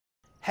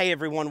Hey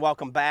everyone,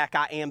 welcome back.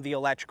 I am the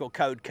Electrical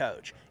Code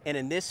Coach. And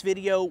in this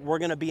video, we're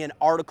gonna be in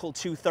Article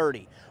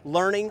 230,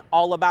 learning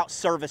all about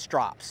service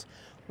drops.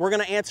 We're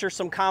gonna answer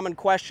some common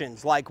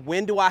questions like,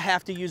 when do I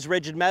have to use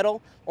rigid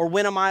metal, or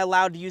when am I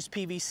allowed to use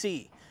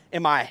PVC?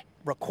 Am I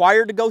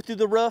required to go through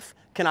the roof?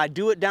 Can I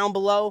do it down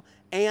below?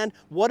 And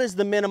what is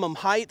the minimum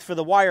height for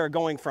the wire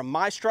going from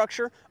my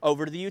structure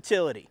over to the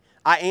utility?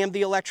 I am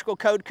the Electrical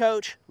Code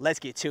Coach. Let's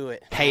get to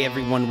it. Hey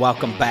everyone,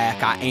 welcome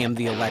back. I am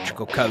the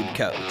Electrical Code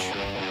Coach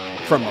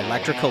from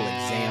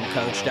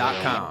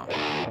electricalexamcoach.com.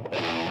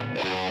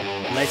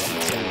 Let's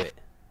get to it.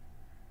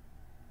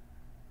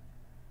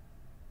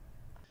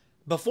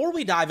 Before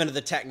we dive into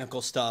the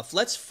technical stuff,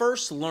 let's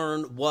first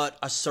learn what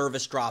a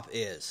service drop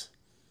is.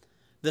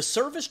 The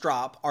service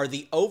drop are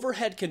the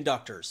overhead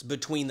conductors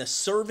between the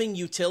serving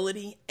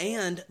utility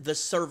and the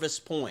service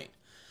point.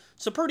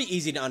 So pretty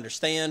easy to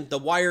understand, the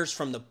wires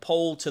from the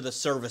pole to the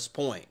service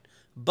point.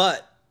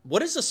 But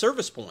what is a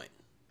service point?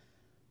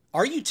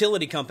 Our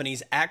utility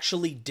companies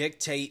actually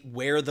dictate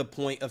where the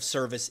point of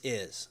service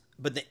is,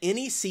 but the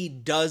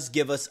NEC does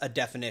give us a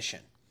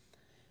definition.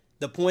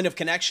 The point of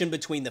connection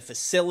between the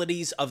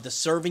facilities of the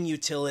serving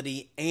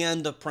utility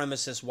and the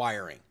premises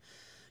wiring.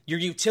 Your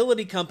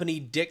utility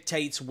company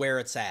dictates where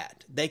it's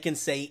at. They can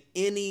say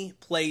any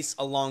place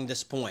along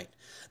this point.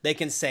 They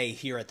can say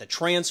here at the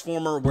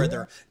transformer where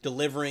they're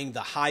delivering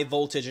the high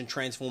voltage and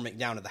transforming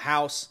down to the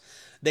house.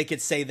 They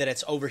could say that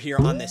it's over here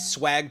on this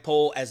swag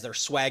pole as they're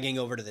swagging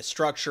over to the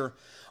structure.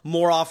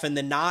 More often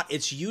than not,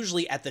 it's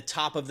usually at the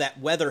top of that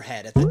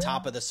weatherhead, at the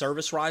top of the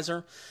service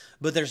riser.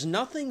 But there's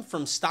nothing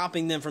from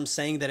stopping them from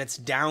saying that it's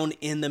down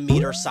in the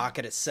meter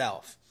socket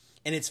itself.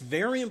 And it's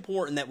very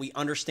important that we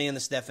understand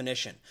this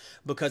definition,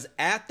 because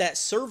at that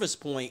service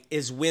point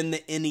is when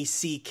the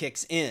NEC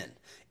kicks in.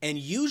 And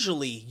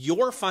usually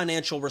your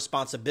financial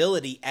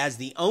responsibility as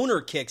the owner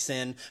kicks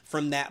in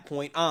from that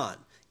point on,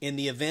 in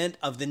the event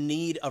of the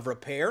need of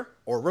repair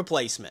or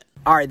replacement.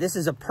 All right, this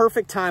is a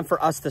perfect time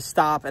for us to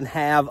stop and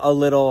have a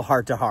little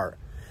heart-to-heart,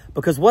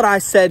 because what I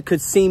said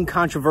could seem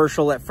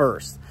controversial at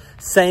first,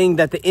 saying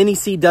that the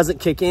NEC doesn't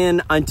kick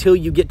in until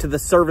you get to the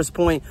service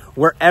point,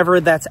 wherever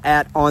that's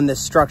at on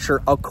this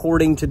structure,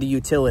 according to the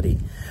utility.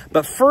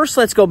 But first,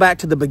 let's go back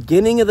to the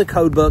beginning of the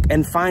code book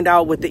and find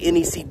out what the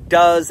NEC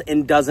does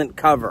and doesn't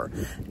cover.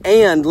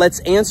 And let's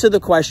answer the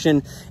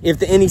question, if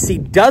the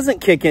NEC doesn't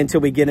kick in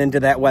till we get into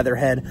that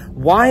weatherhead,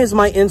 why is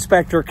my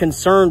inspector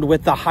concerned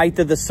with the height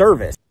of the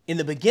service? In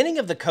the beginning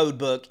of the code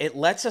book, it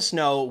lets us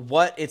know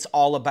what it's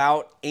all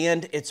about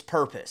and its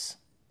purpose.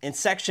 In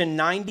section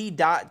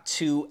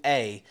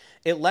 90.2a,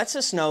 it lets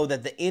us know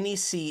that the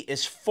NEC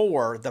is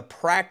for the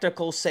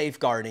practical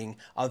safeguarding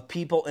of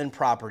people and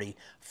property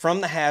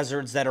from the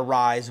hazards that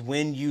arise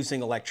when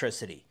using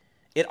electricity.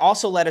 It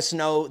also let us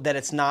know that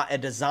it's not a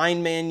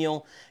design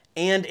manual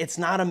and it's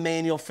not a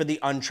manual for the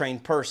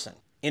untrained person.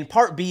 In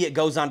part B, it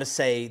goes on to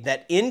say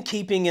that in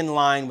keeping in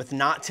line with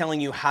not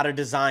telling you how to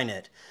design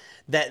it,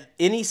 that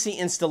NEC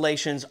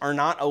installations are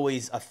not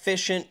always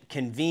efficient,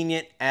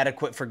 convenient,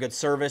 adequate for good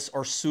service,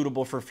 or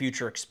suitable for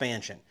future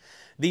expansion.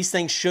 These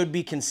things should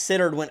be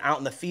considered when out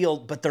in the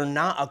field, but they're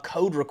not a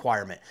code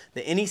requirement.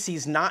 The NEC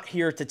is not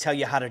here to tell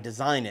you how to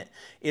design it.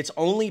 Its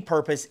only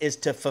purpose is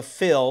to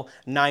fulfill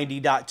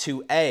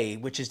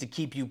 90.2a, which is to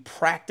keep you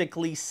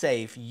practically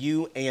safe,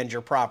 you and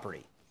your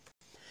property.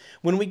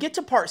 When we get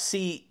to part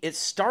C, it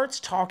starts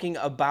talking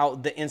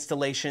about the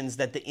installations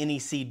that the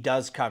NEC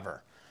does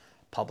cover.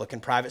 Public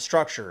and private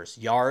structures,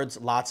 yards,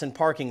 lots and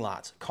parking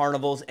lots,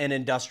 carnivals and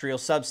industrial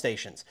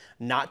substations.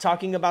 Not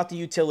talking about the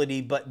utility,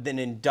 but an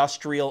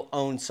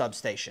industrial-owned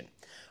substation.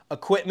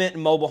 Equipment,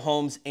 mobile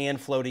homes, and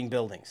floating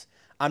buildings.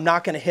 I'm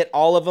not going to hit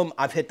all of them.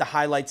 I've hit the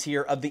highlights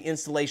here of the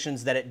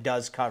installations that it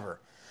does cover.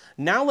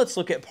 Now let's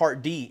look at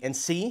Part D and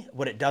see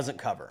what it doesn't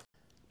cover.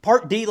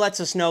 Part D lets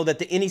us know that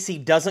the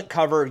NEC doesn't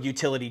cover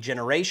utility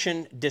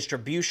generation,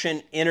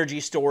 distribution,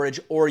 energy storage,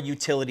 or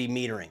utility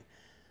metering.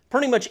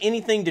 Pretty much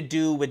anything to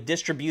do with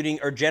distributing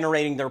or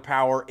generating their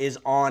power is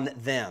on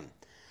them.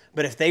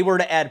 But if they were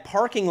to add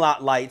parking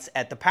lot lights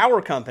at the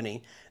power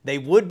company, they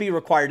would be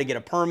required to get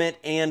a permit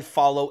and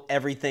follow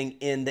everything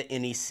in the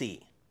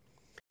NEC.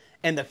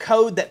 And the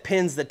code that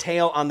pins the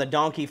tail on the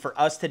donkey for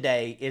us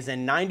today is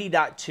in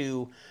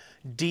 90.2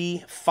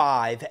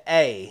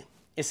 D5A.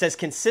 It says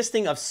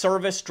consisting of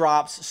service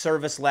drops,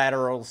 service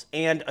laterals,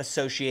 and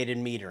associated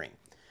metering.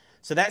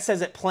 So that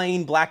says it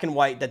plain black and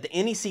white that the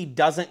NEC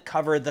doesn't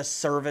cover the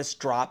service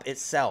drop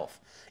itself.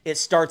 It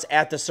starts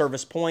at the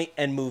service point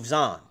and moves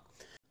on.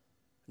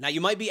 Now you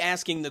might be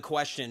asking the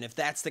question, if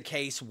that's the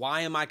case,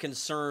 why am I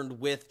concerned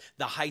with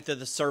the height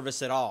of the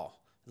service at all?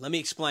 Let me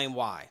explain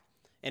why.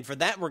 And for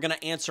that, we're going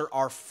to answer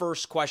our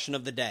first question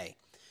of the day.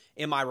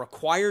 Am I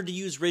required to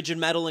use rigid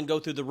metal and go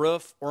through the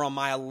roof, or am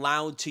I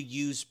allowed to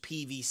use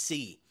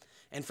PVC?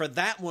 And for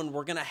that one,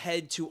 we're going to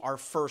head to our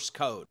first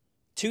code.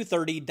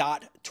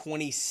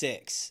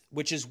 230.26,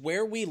 which is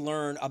where we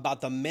learn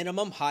about the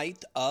minimum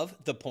height of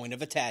the point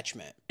of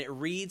attachment. It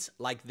reads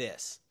like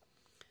this.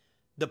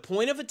 The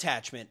point of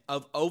attachment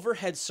of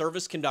overhead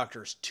service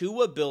conductors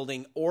to a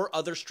building or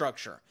other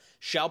structure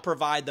shall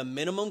provide the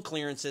minimum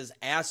clearances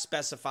as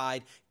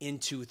specified in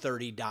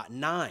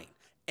 230.9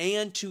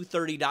 and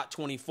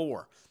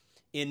 230.24.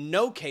 In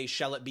no case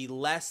shall it be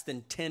less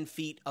than 10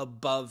 feet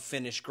above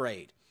finished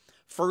grade.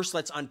 First,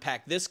 let's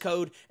unpack this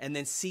code and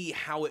then see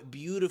how it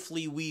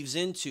beautifully weaves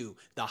into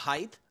the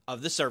height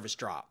of the service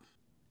drop.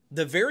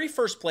 The very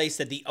first place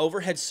that the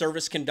overhead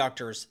service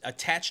conductors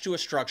attach to a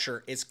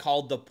structure is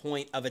called the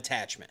point of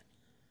attachment.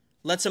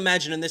 Let's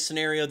imagine in this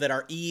scenario that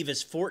our eave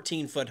is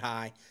 14 foot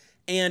high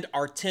and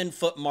our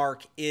 10-foot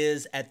mark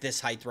is at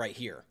this height right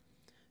here.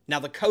 Now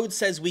the code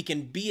says we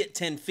can be at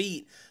 10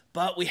 feet,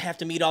 but we have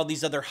to meet all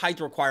these other height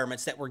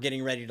requirements that we're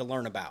getting ready to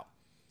learn about.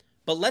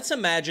 But let's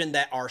imagine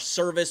that our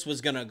service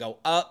was going to go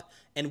up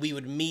and we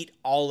would meet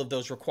all of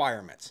those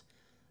requirements.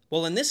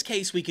 Well, in this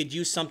case, we could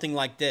use something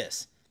like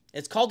this.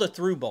 It's called a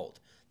through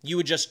bolt. You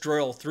would just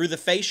drill through the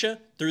fascia,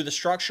 through the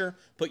structure,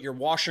 put your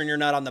washer and your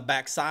nut on the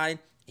back side,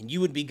 and you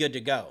would be good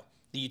to go.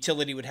 The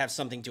utility would have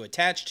something to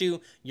attach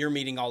to, you're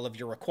meeting all of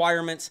your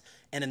requirements,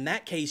 and in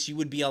that case, you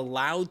would be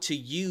allowed to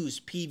use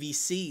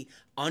PVC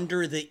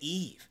under the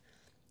eave.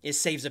 It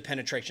saves a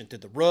penetration through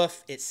the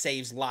roof, it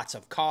saves lots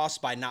of costs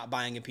by not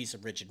buying a piece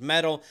of rigid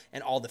metal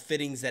and all the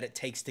fittings that it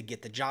takes to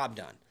get the job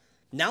done.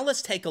 Now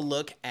let's take a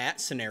look at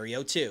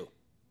scenario 2.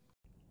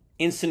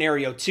 In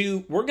scenario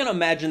 2, we're going to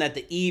imagine that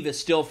the eave is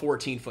still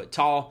 14 foot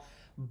tall,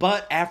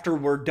 but after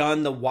we're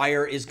done, the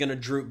wire is going to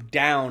droop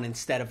down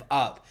instead of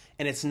up,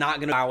 and it's not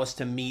going to allow us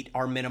to meet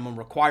our minimum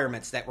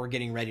requirements that we're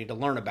getting ready to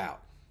learn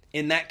about.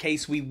 In that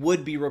case, we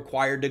would be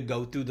required to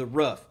go through the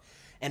roof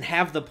and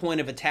have the point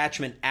of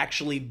attachment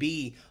actually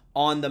be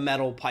on the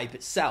metal pipe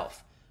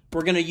itself.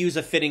 We're going to use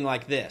a fitting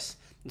like this.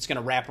 It's going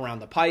to wrap around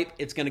the pipe.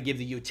 It's going to give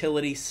the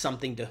utility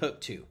something to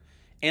hook to.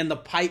 And the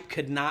pipe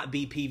could not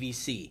be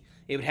PVC.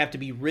 It would have to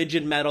be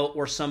rigid metal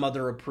or some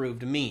other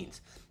approved means.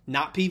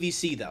 Not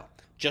PVC though.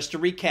 Just to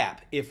recap,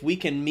 if we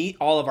can meet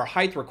all of our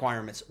height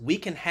requirements, we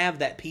can have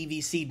that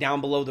PVC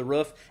down below the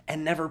roof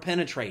and never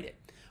penetrate it.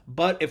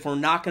 But if we're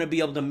not going to be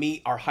able to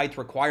meet our height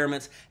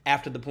requirements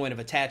after the point of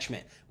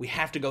attachment, we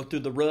have to go through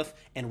the roof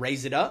and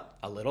raise it up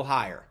a little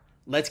higher.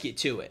 Let's get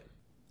to it.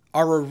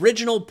 Our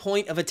original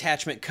point of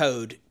attachment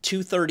code,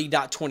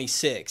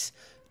 230.26,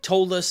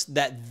 told us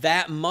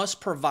that must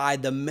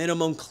provide the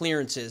minimum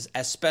clearances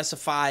as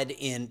specified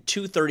in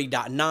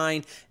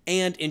 230.9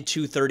 and in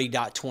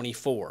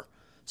 230.24.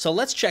 So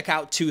let's check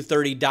out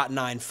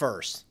 230.9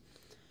 first.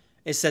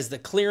 It says the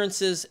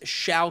clearances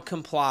shall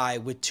comply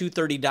with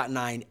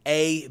 230.9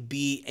 A,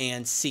 B,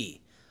 and C.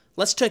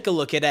 Let's take a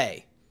look at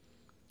A.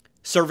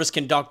 Service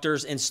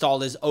conductors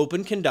installed as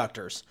open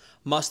conductors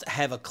must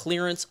have a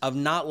clearance of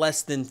not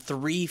less than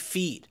 3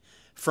 feet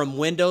from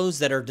windows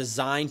that are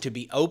designed to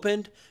be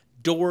opened,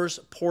 doors,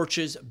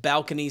 porches,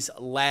 balconies,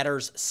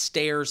 ladders,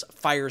 stairs,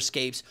 fire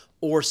escapes,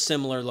 or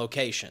similar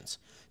locations.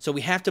 So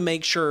we have to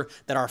make sure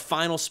that our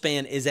final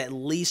span is at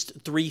least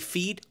 3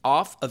 feet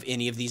off of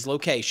any of these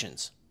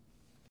locations.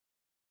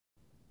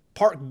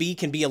 Part B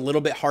can be a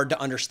little bit hard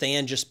to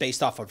understand just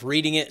based off of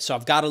reading it, so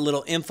I've got a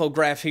little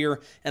infograph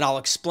here, and I'll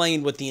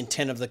explain what the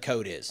intent of the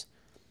code is.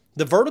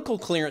 The vertical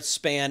clearance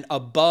span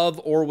above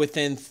or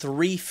within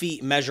 3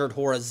 feet measured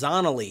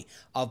horizontally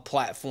of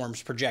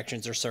platforms,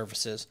 projections, or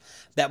surfaces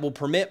that will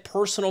permit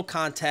personal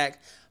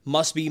contact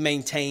must be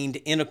maintained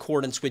in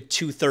accordance with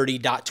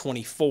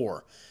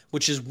 230.24,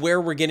 which is where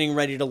we're getting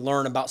ready to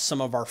learn about some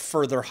of our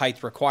further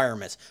height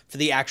requirements for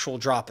the actual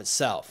drop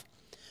itself.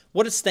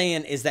 What it's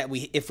saying is that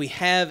if we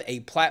have a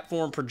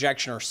platform,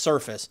 projection, or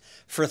surface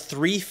for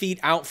 3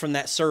 feet out from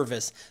that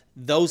surface,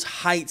 those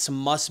heights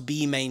must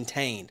be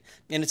maintained.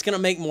 And it's going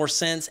to make more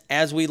sense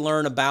as we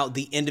learn about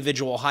the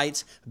individual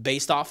heights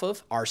based off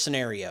of our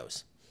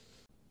scenarios.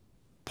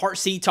 Part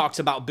C talks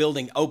about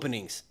building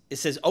openings. It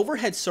says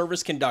overhead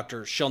service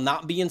conductors shall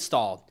not be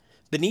installed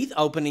beneath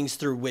openings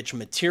through which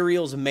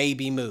materials may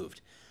be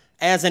moved.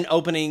 As in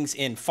openings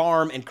in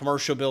farm and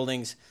commercial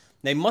buildings,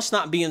 they must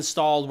not be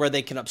installed where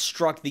they can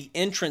obstruct the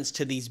entrance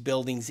to these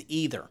buildings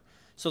either.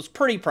 So it's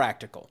pretty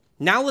practical.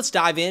 Now let's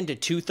dive into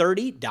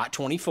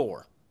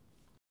 230.24.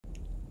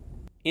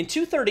 In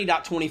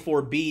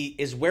 230.24b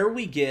is where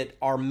we get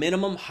our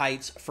minimum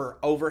heights for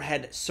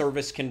overhead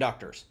service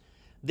conductors.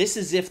 This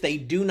is if they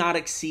do not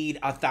exceed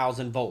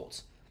 1,000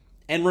 volts.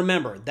 And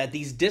remember that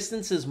these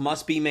distances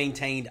must be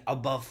maintained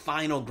above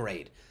final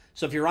grade.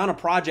 So if you're on a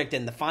project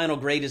and the final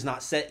grade is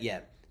not set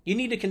yet, you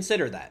need to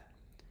consider that.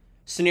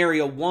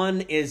 Scenario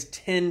 1 is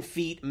 10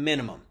 feet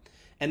minimum,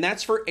 and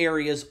that's for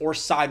areas or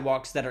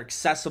sidewalks that are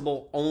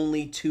accessible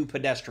only to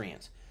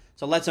pedestrians.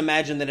 So let's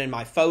imagine that in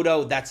my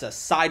photo, that's a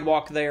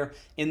sidewalk there.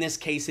 In this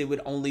case, it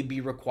would only be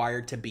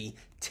required to be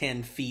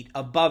 10 feet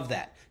above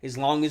that, as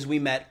long as we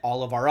met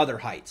all of our other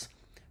heights.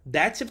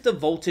 That's if the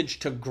voltage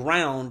to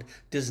ground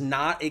does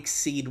not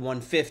exceed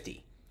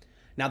 150.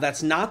 Now,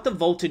 that's not the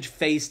voltage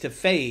phase to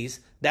phase,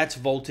 that's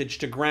voltage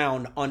to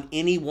ground on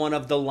any one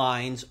of the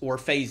lines or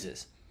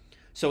phases.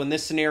 So in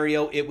this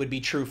scenario, it would be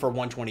true for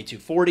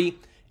 122.40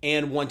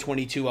 and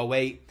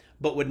 122.08,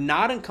 but would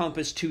not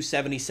encompass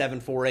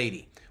 277,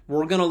 480.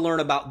 We're going to learn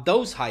about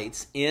those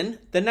heights in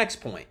the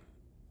next point.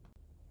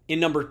 In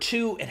number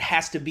 2, it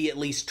has to be at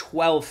least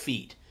 12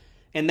 feet.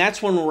 And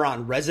that's when we're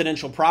on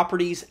residential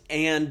properties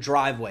and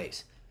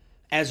driveways,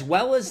 as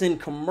well as in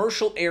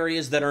commercial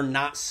areas that are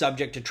not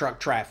subject to truck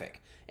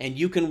traffic. And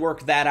you can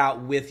work that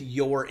out with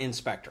your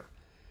inspector.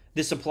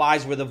 This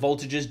applies where the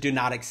voltages do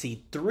not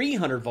exceed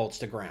 300 volts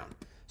to ground.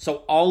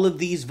 So all of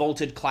these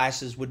voltage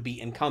classes would be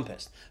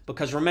encompassed,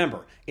 because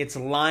remember, it's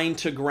line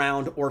to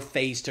ground or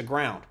phase to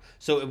ground.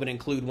 So it would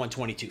include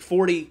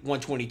 122.40,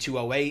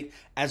 122.08,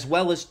 as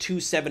well as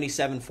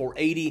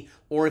 277.480,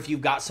 or if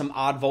you've got some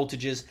odd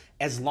voltages,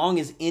 as long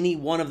as any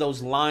one of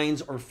those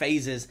lines or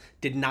phases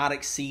did not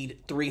exceed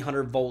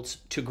 300 volts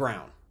to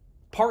ground.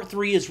 Part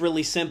 3 is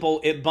really simple.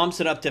 It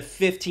bumps it up to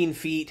 15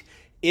 feet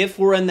if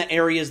we're in the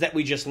areas that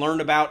we just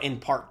learned about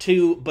in part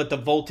 2, but the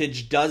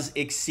voltage does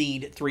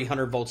exceed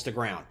 300 volts to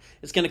ground.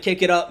 It's going to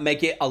kick it up,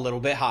 make it a little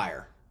bit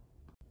higher.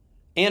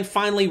 And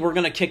finally, we're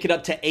going to kick it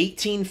up to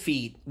 18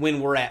 feet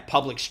when we're at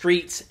public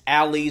streets,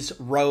 alleys,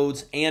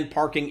 roads, and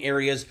parking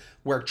areas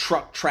where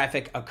truck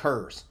traffic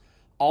occurs.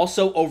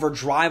 Also over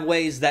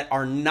driveways that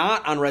are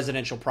not on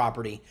residential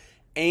property,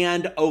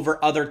 and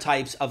over other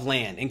types of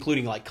land,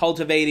 including like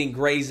cultivating,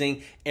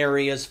 grazing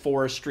areas,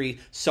 forestry,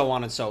 so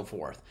on and so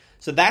forth.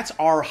 So that's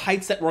our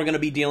heights that we're going to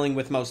be dealing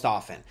with most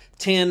often: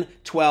 10,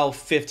 12,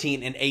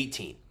 15, and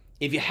 18.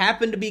 If you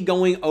happen to be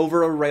going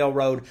over a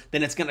railroad,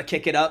 then it's going to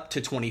kick it up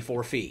to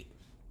 24 feet.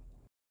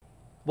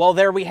 Well,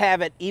 there we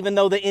have it. Even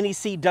though the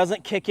NEC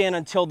doesn't kick in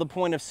until the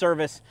point of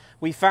service,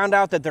 we found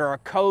out that there are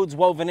codes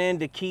woven in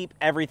to keep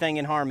everything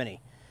in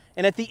harmony.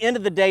 And at the end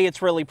of the day,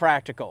 it's really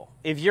practical.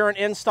 If you're an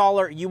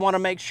installer, you want to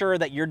make sure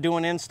that you're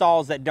doing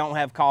installs that don't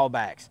have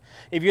callbacks.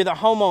 If you're the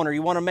homeowner,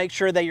 you want to make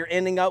sure that you're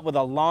ending up with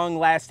a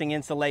long-lasting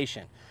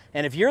installation.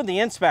 And if you're the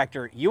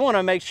inspector, you want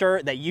to make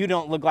sure that you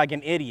don't look like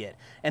an idiot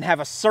and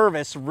have a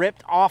service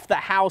ripped off the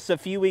house a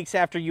few weeks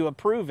after you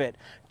approve it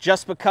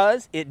just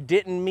because it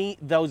didn't meet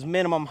those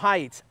minimum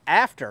heights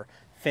after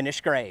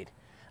finished grade.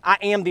 I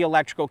am the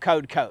electrical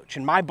code coach,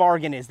 and my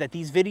bargain is that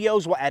these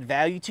videos will add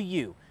value to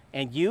you,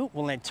 and you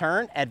will in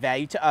turn add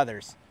value to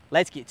others.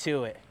 Let's get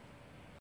to it.